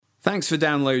Thanks for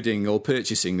downloading or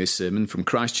purchasing this sermon from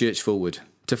Christchurch Fulwood.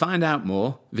 To find out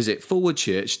more, visit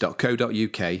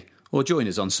fulwoodchurch.co.uk or join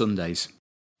us on Sundays.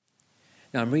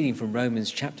 Now I'm reading from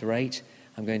Romans chapter 8.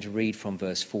 I'm going to read from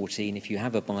verse 14. If you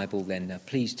have a Bible, then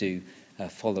please do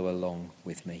follow along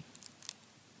with me.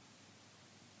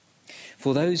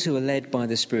 For those who are led by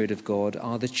the Spirit of God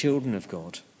are the children of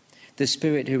God. The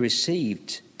Spirit who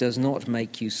received does not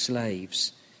make you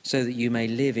slaves, so that you may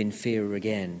live in fear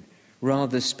again.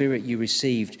 Rather, the Spirit you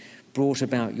received brought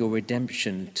about your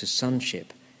redemption to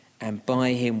sonship, and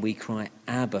by him we cry,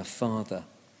 Abba, Father.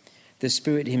 The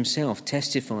Spirit himself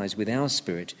testifies with our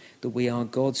spirit that we are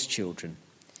God's children.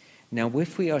 Now,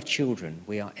 if we are children,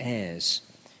 we are heirs,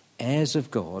 heirs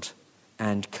of God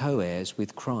and co-heirs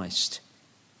with Christ,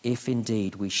 if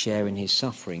indeed we share in his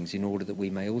sufferings, in order that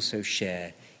we may also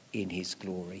share in his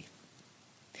glory.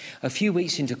 A few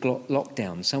weeks into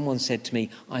lockdown, someone said to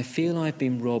me, I feel I've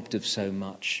been robbed of so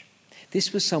much.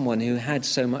 This was someone who had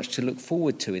so much to look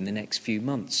forward to in the next few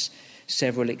months.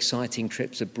 Several exciting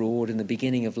trips abroad and the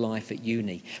beginning of life at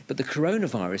uni. But the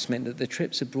coronavirus meant that the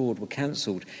trips abroad were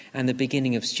cancelled and the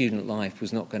beginning of student life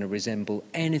was not going to resemble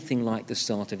anything like the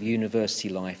start of university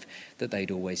life that they'd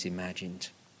always imagined.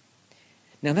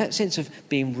 Now, that sense of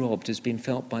being robbed has been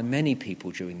felt by many people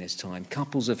during this time.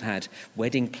 Couples have had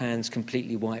wedding plans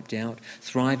completely wiped out,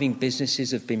 thriving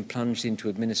businesses have been plunged into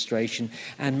administration,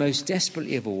 and most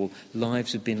desperately of all,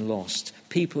 lives have been lost.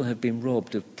 People have been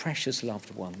robbed of precious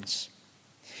loved ones.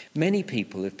 Many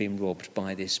people have been robbed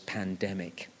by this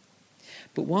pandemic.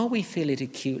 But while we feel it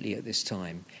acutely at this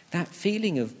time, that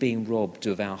feeling of being robbed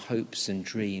of our hopes and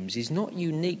dreams is not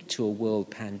unique to a world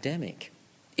pandemic.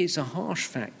 It's a harsh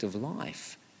fact of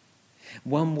life.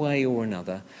 One way or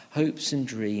another, hopes and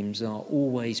dreams are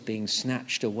always being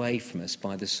snatched away from us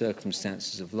by the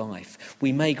circumstances of life.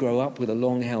 We may grow up with a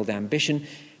long-held ambition,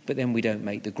 but then we don't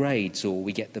make the grades, or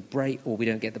we get the break, or we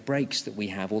don't get the breaks that we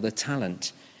have, or the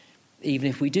talent. Even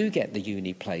if we do get the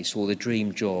uni place or the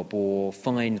dream job or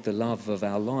find the love of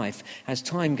our life, as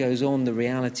time goes on, the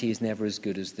reality is never as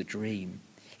good as the dream.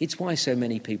 It's why so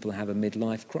many people have a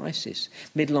midlife crisis.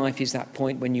 Midlife is that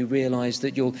point when you realise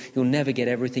that you'll never get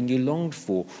everything you longed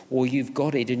for, or you've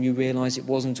got it and you realise it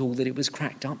wasn't all that it was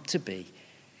cracked up to be.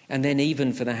 And then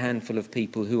even for the handful of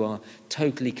people who are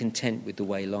totally content with the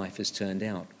way life has turned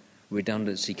out,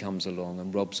 redundancy comes along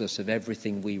and robs us of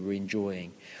everything we were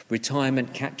enjoying.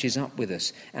 Retirement catches up with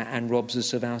us and robs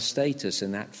us of our status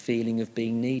and that feeling of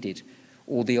being needed.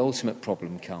 Or the ultimate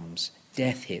problem comes,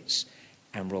 death hits,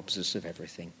 and robs us of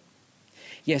everything.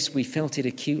 Yes, we felt it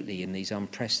acutely in these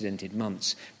unprecedented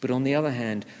months, but on the other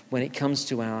hand, when it comes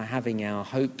to our having our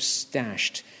hopes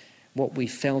dashed, what we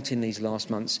felt in these last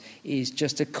months is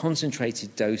just a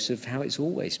concentrated dose of how it's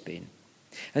always been.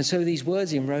 And so these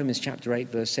words in Romans chapter 8,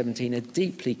 verse 17 are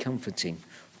deeply comforting.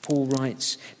 Paul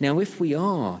writes, now if we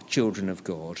are children of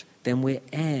God, then we're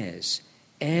heirs,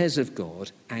 heirs of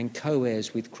God and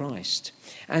co-heirs with Christ.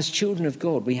 As children of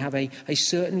God, we have a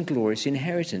certain glorious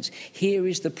inheritance. Here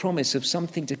is the promise of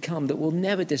something to come that will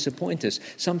never disappoint us,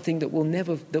 something that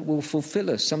will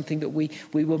fulfill us, something that we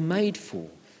were made for,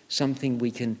 something we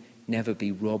can never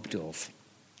be robbed of.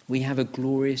 We have a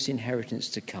glorious inheritance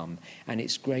to come, and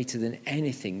it's greater than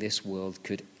anything this world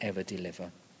could ever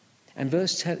deliver. And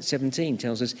verse 17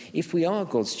 tells us, if we are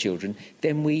God's children,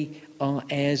 then we are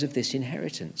heirs of this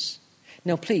inheritance.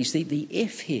 Now, please, the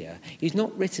if here is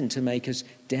not written to make us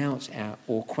doubt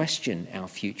or question our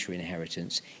future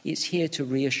inheritance. It's here to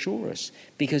reassure us,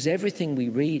 because everything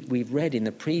we've read in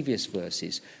the previous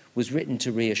verses was written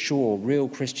to reassure real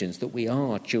Christians that we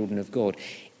are children of God.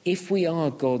 If we are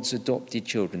God's adopted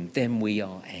children, then we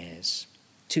are heirs.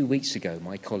 2 weeks ago,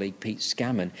 my colleague Pete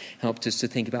Scammon helped us to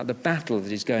think about the battle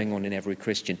that is going on in every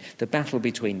Christian, the battle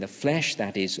between the flesh,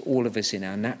 that is, all of us in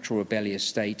our natural rebellious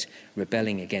state,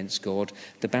 rebelling against God,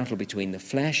 the battle between the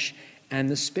flesh and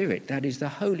the Spirit, that is, the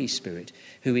Holy Spirit,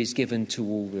 who is given to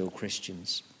all real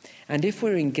Christians. And if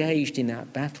we're engaged in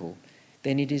that battle,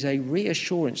 then it is a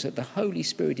reassurance that the Holy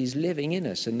Spirit is living in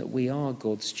us and that we are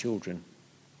God's children.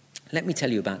 Let me tell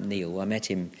you about Neil. I met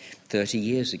him 30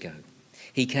 years ago.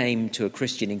 He came to a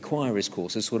Christian Inquirers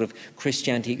course, a sort of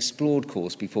Christianity Explored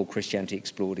course before Christianity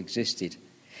Explored existed.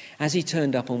 As he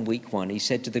turned up on week 1, he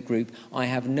said to the group, I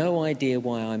have no idea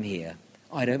why I'm here.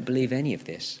 I don't believe any of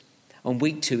this. On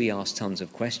week 2, he asked tons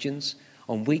of questions.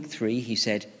 On week 3, he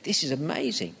said, this is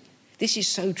amazing. This is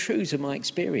so true to my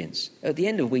experience. At the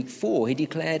end of week 4, he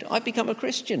declared, I've become a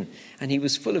Christian. And he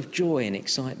was full of joy and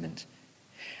excitement.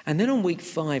 And then on week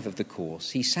 5 of the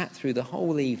course, he sat through the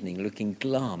whole evening looking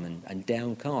glum and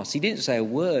downcast. He didn't say a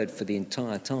word for the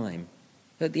entire time.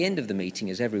 At the end of the meeting,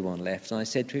 as everyone left, I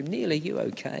said to him, "Neil, are you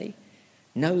okay?"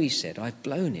 "No," he said, "I've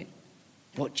blown it."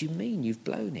 "What do you mean you've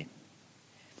blown it?"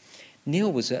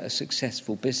 Neil was a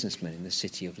successful businessman in the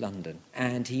City of London,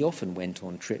 and he often went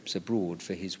on trips abroad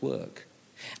for his work.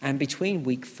 And between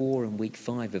week 4 and week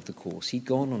 5 of the course, he'd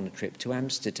gone on a trip to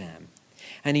Amsterdam.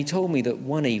 And he told me that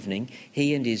one evening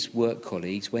he and his work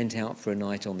colleagues went out for a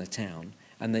night on the town,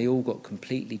 and they all got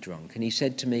completely drunk. And he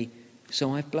said to me,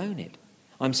 "So I've blown it.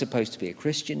 I'm supposed to be a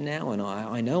Christian now, and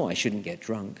I know I shouldn't get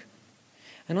drunk."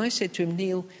 And I said to him,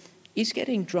 "Neil, is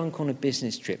getting drunk on a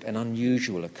business trip an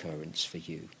unusual occurrence for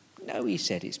you?" "No," he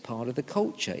said, "it's part of the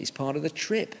culture, it's part of the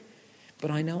trip, but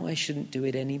I know I shouldn't do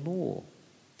it anymore."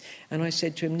 And I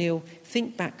said to him, "Neil,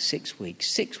 think back 6 weeks.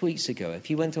 6 weeks ago, if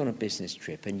you went on a business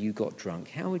trip and you got drunk,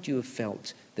 how would you have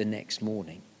felt the next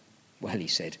morning?" "Well," he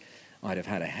said, "I'd have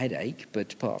had a headache,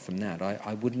 but apart from that,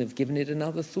 I wouldn't have given it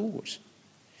another thought."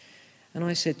 And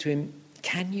I said to him,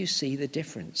 "Can you see the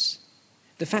difference?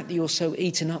 The fact that you're so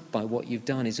eaten up by what you've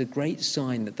done is a great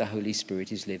sign that the Holy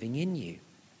Spirit is living in you."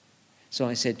 So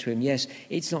I said to him, "Yes,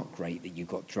 it's not great that you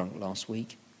got drunk last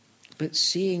week, but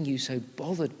seeing you so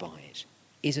bothered by it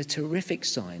is a terrific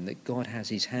sign that God has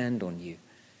his hand on you."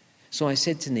 So I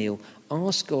said to Neil,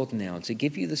 "Ask God now to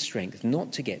give you the strength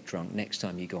not to get drunk next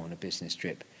time you go on a business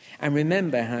trip. And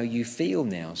remember how you feel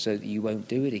now so that you won't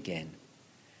do it again."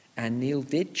 And Neil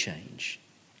did change,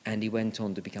 and he went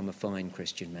on to become a fine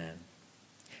Christian man.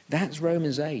 That's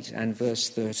Romans 8 and verse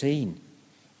 13.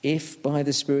 If by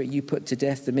the Spirit you put to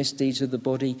death the misdeeds of the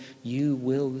body, you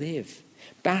will live.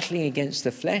 Battling against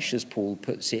the flesh, as Paul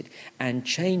puts it, and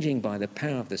changing by the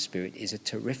power of the Spirit is a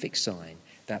terrific sign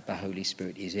that the Holy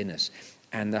Spirit is in us.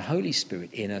 And the Holy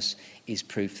Spirit in us is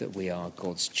proof that we are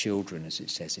God's children, as it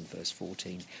says in verse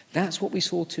 14. That's what we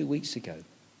saw 2 weeks ago.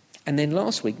 And then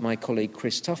last week, my colleague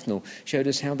Chris Tufnell showed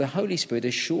us how the Holy Spirit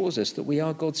assures us that we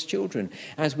are God's children,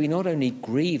 as we not only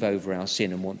grieve over our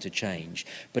sin and want to change,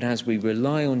 but as we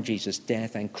rely on Jesus'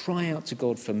 death and cry out to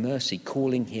God for mercy,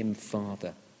 calling him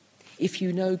Father. If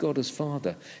you know God as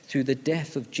Father through the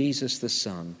death of Jesus the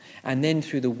Son, and then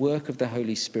through the work of the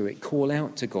Holy Spirit, call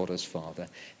out to God as Father,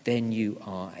 then you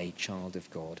are a child of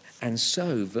God. And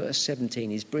so, verse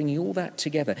 17 is bringing all that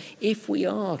together. If we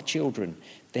are children,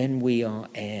 then we are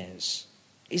heirs.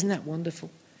 Isn't that wonderful?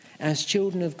 As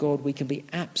children of God, we can be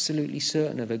absolutely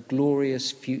certain of a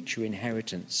glorious future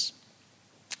inheritance.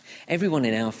 Everyone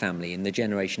in our family, in the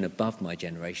generation above my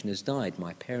generation, has died.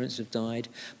 My parents have died,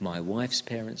 my wife's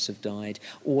parents have died,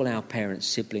 all our parents'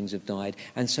 siblings have died.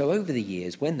 And so over the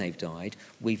years, when they've died,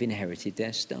 we've inherited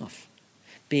their stuff.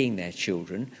 Being their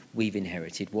children, we've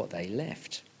inherited what they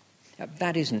left.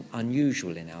 That isn't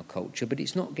unusual in our culture, but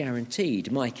it's not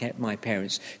guaranteed. My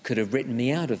parents could have written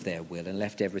me out of their will and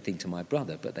left everything to my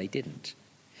brother, but they didn't.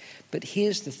 But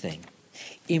here's the thing.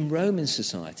 In Roman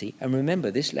society, and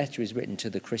remember this letter is written to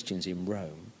the Christians in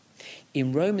Rome,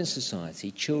 in Roman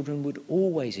society children would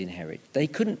always inherit. They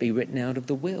couldn't be written out of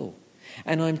the will.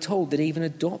 And I'm told that even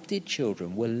adopted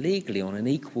children were legally on an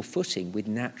equal footing with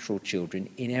natural children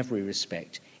in every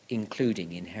respect,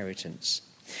 including inheritance.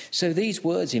 So these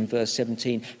words in verse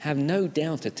 17 have no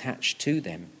doubt attached to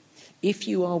them. If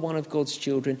you are one of God's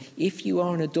children, if you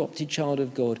are an adopted child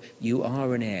of God, you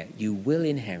are an heir. You will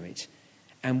inherit.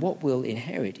 And what we'll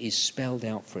inherit is spelled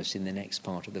out for us in the next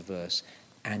part of the verse,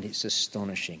 and it's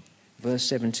astonishing. Verse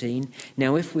 17,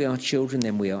 now if we are children,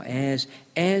 then we are heirs,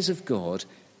 heirs of God,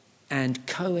 and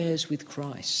co-heirs with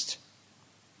Christ.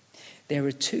 There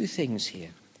are two things here.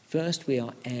 First, we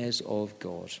are heirs of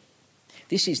God.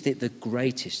 This is the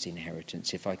greatest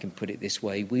inheritance, if I can put it this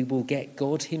way. We will get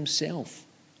God himself.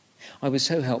 I was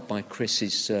so helped by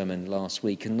Chris's sermon last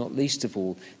week, and not least of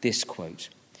all, this quote.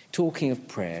 Talking of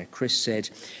prayer, Chris said,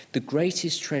 the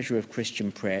greatest treasure of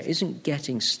Christian prayer isn't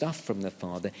getting stuff from the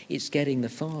Father, it's getting the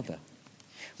Father.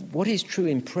 What is true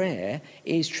in prayer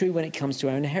is true when it comes to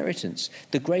our inheritance.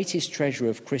 The greatest treasure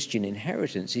of Christian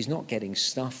inheritance is not getting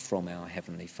stuff from our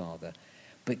Heavenly Father,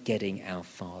 but getting our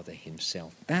Father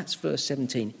himself. That's verse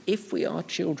 17. If we are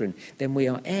children, then we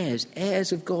are heirs,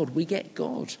 heirs of God. We get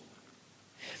God.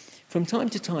 From time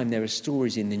to time, there are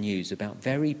stories in the news about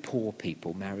very poor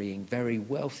people marrying very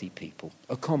wealthy people.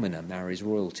 A commoner marries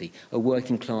royalty. A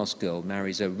working-class girl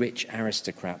marries a rich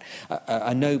aristocrat.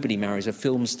 A nobody marries a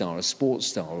film star, a sports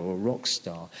star, or a rock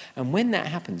star. And when that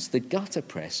happens, the gutter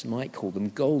press might call them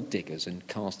gold diggers and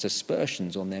cast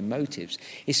aspersions on their motives,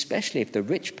 especially if the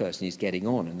rich person is getting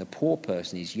on and the poor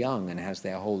person is young and has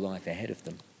their whole life ahead of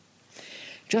them.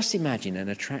 Just imagine an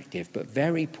attractive but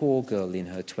very poor girl in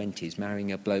her 20s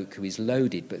marrying a bloke who is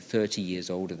loaded but 30 years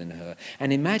older than her.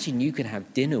 And imagine you can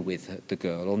have dinner with the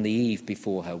girl on the eve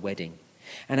before her wedding.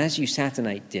 And as you sat and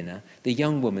ate dinner, the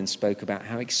young woman spoke about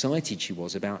how excited she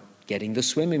was about getting the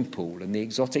swimming pool and the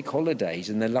exotic holidays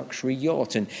and the luxury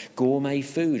yacht and gourmet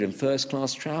food and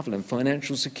first-class travel and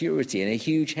financial security and a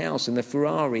huge house and the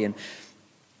Ferrari. And,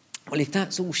 well, if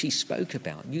that's all she spoke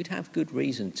about, you'd have good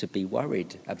reason to be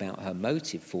worried about her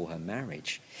motive for her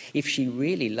marriage. If she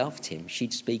really loved him,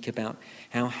 she'd speak about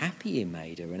how happy he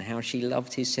made her and how she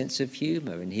loved his sense of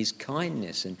humour and his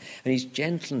kindness and his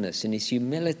gentleness and his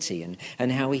humility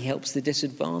and how he helps the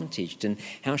disadvantaged and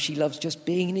how she loves just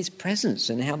being in his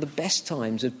presence and how the best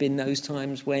times have been those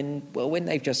times when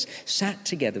they've just sat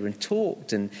together and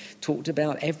talked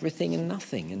about everything and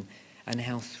nothing and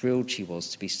how thrilled she was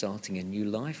to be starting a new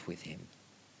life with him.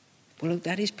 Well, look,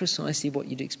 that is precisely what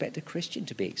you'd expect a Christian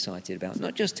to be excited about.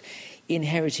 Not just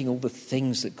inheriting all the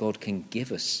things that God can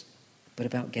give us, but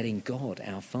about getting God,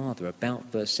 our Father,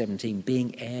 about, verse 17,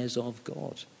 being heirs of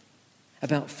God.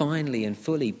 About finally and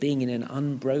fully being in an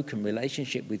unbroken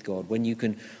relationship with God when you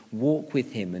can walk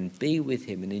with him and be with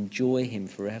him and enjoy him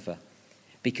forever.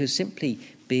 Because simply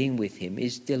being with him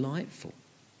is delightful.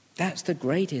 That's the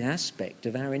greatest aspect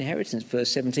of our inheritance. Verse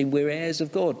 17, we're heirs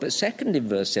of God. But second, in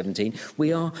verse 17,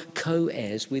 we are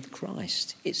co-heirs with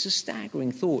Christ. It's a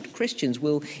staggering thought. Christians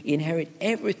will inherit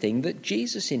everything that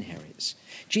Jesus inherits.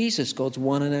 Jesus, God's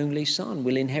one and only Son,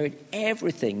 will inherit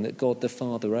everything that God the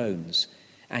Father owns.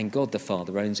 And God the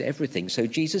Father owns everything. So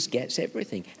Jesus gets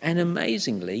everything. And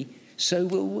amazingly, so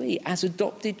will we. As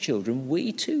adopted children,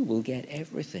 we too will get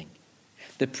everything.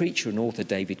 The preacher and author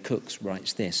David Cooks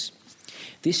writes this: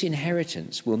 this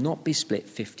inheritance will not be split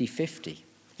 50-50.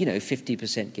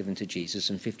 50% given to Jesus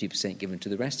and 50% given to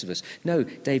the rest of us. No,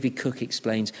 David Cook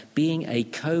explains, being a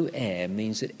co-heir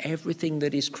means that everything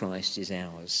that is Christ is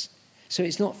ours. So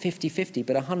it's not 50-50,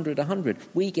 but 100-100.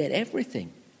 We get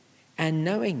everything. And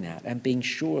knowing that and being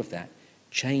sure of that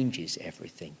changes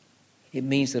everything. It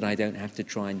means that I don't have to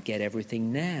try and get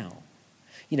everything now.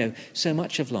 So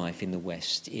much of life in the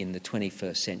West in the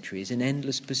 21st century is an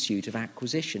endless pursuit of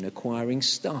acquisition, acquiring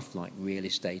stuff like real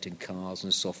estate and cars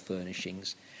and soft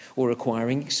furnishings, or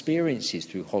acquiring experiences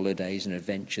through holidays and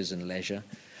adventures and leisure,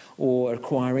 or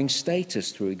acquiring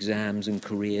status through exams and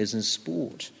careers and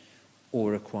sport,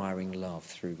 or acquiring love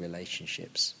through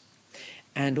relationships.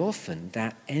 And often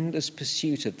that endless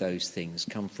pursuit of those things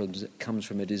comes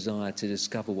from a desire to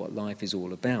discover what life is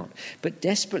all about. But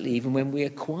desperately, even when we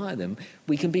acquire them,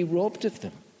 we can be robbed of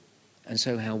them. And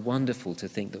so how wonderful to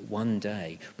think that one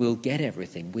day we'll get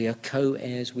everything. We are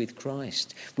co-heirs with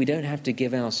Christ. We don't have to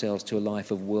give ourselves to a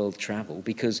life of world travel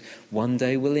because one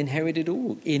day we'll inherit it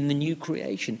all in the new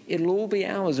creation. It'll all be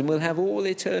ours and we'll have all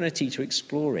eternity to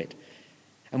explore it.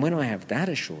 And when I have that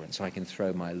assurance, I can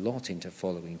throw my lot into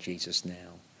following Jesus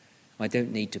now. I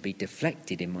don't need to be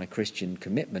deflected in my Christian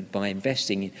commitment by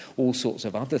investing in all sorts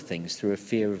of other things through a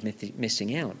fear of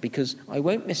missing out, because I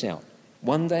won't miss out.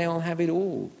 One day I'll have it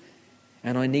all.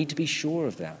 And I need to be sure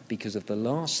of that because of the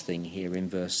last thing here in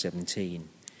verse 17.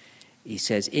 He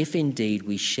says, if indeed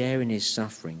we share in his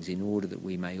sufferings in order that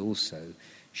we may also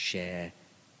share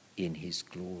in his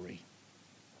glory.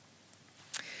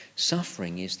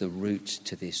 Suffering is the route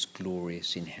to this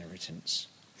glorious inheritance.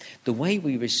 The way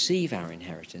we receive our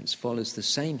inheritance follows the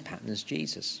same pattern as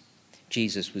Jesus.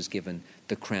 Jesus was given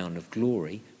the crown of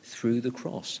glory through the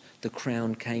cross. The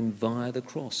crown came via the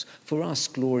cross. For us,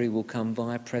 glory will come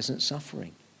via present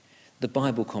suffering. The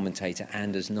Bible commentator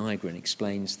Anders Nygren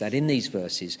explains that in these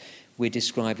verses we're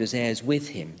described as heirs with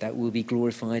him, that we'll be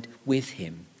glorified with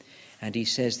him. And he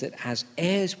says that as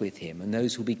heirs with him and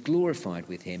those who will be glorified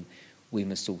with him, we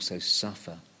must also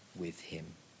suffer with him.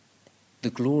 The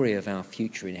glory of our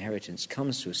future inheritance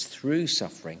comes to us through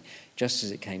suffering, just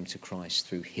as it came to Christ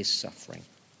through his suffering.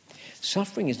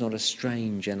 Suffering is not a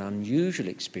strange and unusual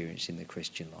experience in the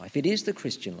Christian life. It is the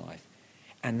Christian life.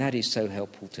 And that is so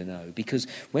helpful to know, because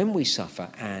when we suffer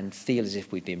and feel as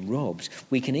if we've been robbed,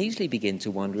 we can easily begin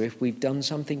to wonder if we've done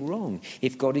something wrong,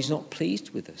 if God is not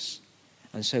pleased with us.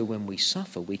 And so when we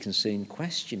suffer, we can soon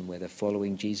question whether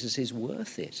following Jesus is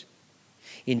worth it.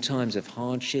 In times of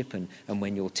hardship and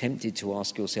when you're tempted to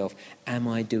ask yourself, am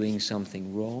I doing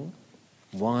something wrong?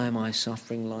 Why am I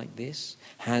suffering like this?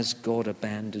 Has God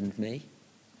abandoned me?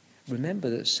 Remember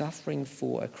that suffering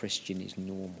for a Christian is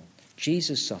normal.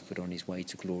 Jesus suffered on his way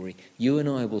to glory. You and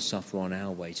I will suffer on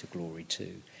our way to glory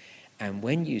too. And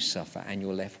when you suffer and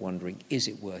you're left wondering, is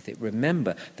it worth it?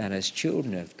 Remember that as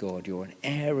children of God, you're an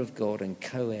heir of God and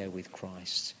co-heir with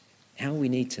Christ. How we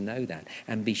need to know that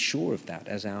and be sure of that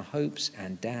as our hopes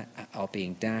are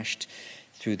being dashed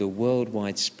through the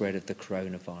worldwide spread of the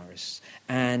coronavirus.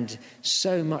 And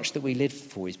so much that we live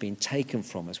for is being taken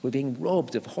from us. We're being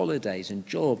robbed of holidays and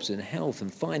jobs and health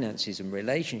and finances and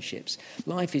relationships.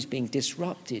 Life is being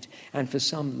disrupted, and for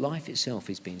some, life itself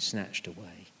is being snatched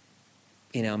away.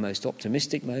 In our most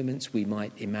optimistic moments, we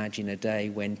might imagine a day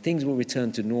when things will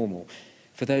return to normal.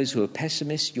 For those who are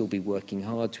pessimists, you'll be working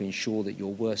hard to ensure that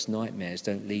your worst nightmares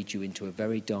don't lead you into a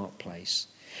very dark place.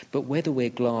 But whether we're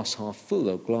glass half full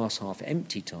or glass half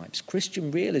empty types,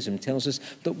 Christian realism tells us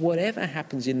that whatever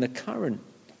happens in the current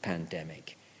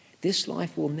pandemic, this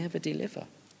life will never deliver.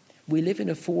 We live in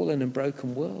a fallen and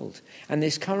broken world, and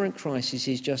this current crisis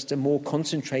is just a more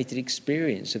concentrated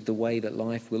experience of the way that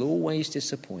life will always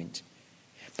disappoint.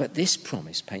 But this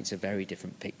promise paints a very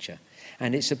different picture.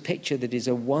 And it's a picture that is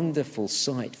a wonderful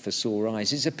sight for sore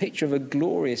eyes. It's a picture of a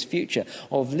glorious future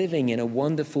of living in a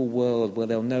wonderful world where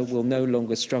we'll no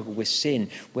longer struggle with sin,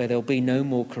 where there'll be no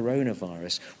more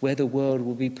coronavirus, where the world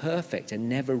will be perfect and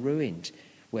never ruined,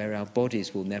 where our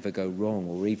bodies will never go wrong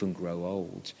or even grow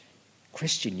old.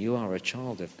 Christian, you are a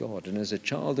child of God, and as a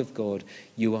child of God,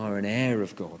 you are an heir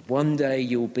of God. One day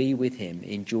you'll be with him,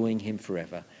 enjoying him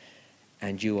forever.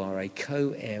 And you are a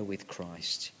co-heir with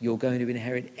Christ. You're going to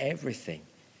inherit everything.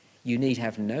 You need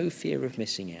have no fear of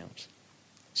missing out.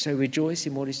 So rejoice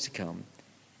in what is to come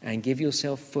and give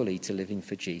yourself fully to living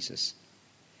for Jesus.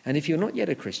 And if you're not yet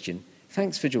a Christian,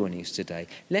 thanks for joining us today.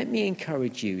 Let me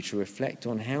encourage you to reflect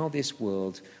on how this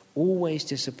world always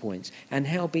disappoints and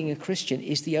how being a Christian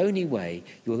is the only way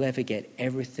you'll ever get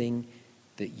everything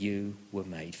that you were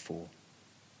made for.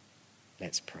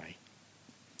 Let's pray.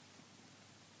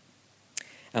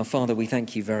 Our Father, we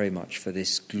thank you very much for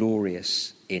this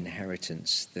glorious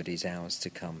inheritance that is ours to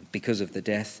come because of the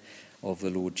death of the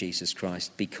Lord Jesus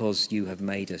Christ, because you have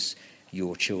made us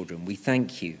your children. We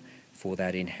thank you for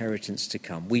that inheritance to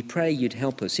come. We pray you'd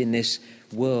help us in this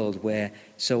world where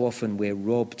so often we're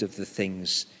robbed of the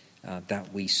things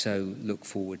that we so look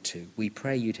forward to. We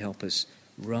pray you'd help us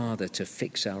rather to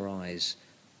fix our eyes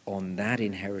on that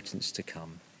inheritance to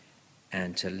come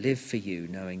and to live for you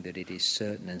knowing that it is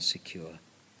certain and secure.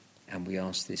 And we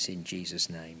ask this in Jesus'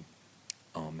 name.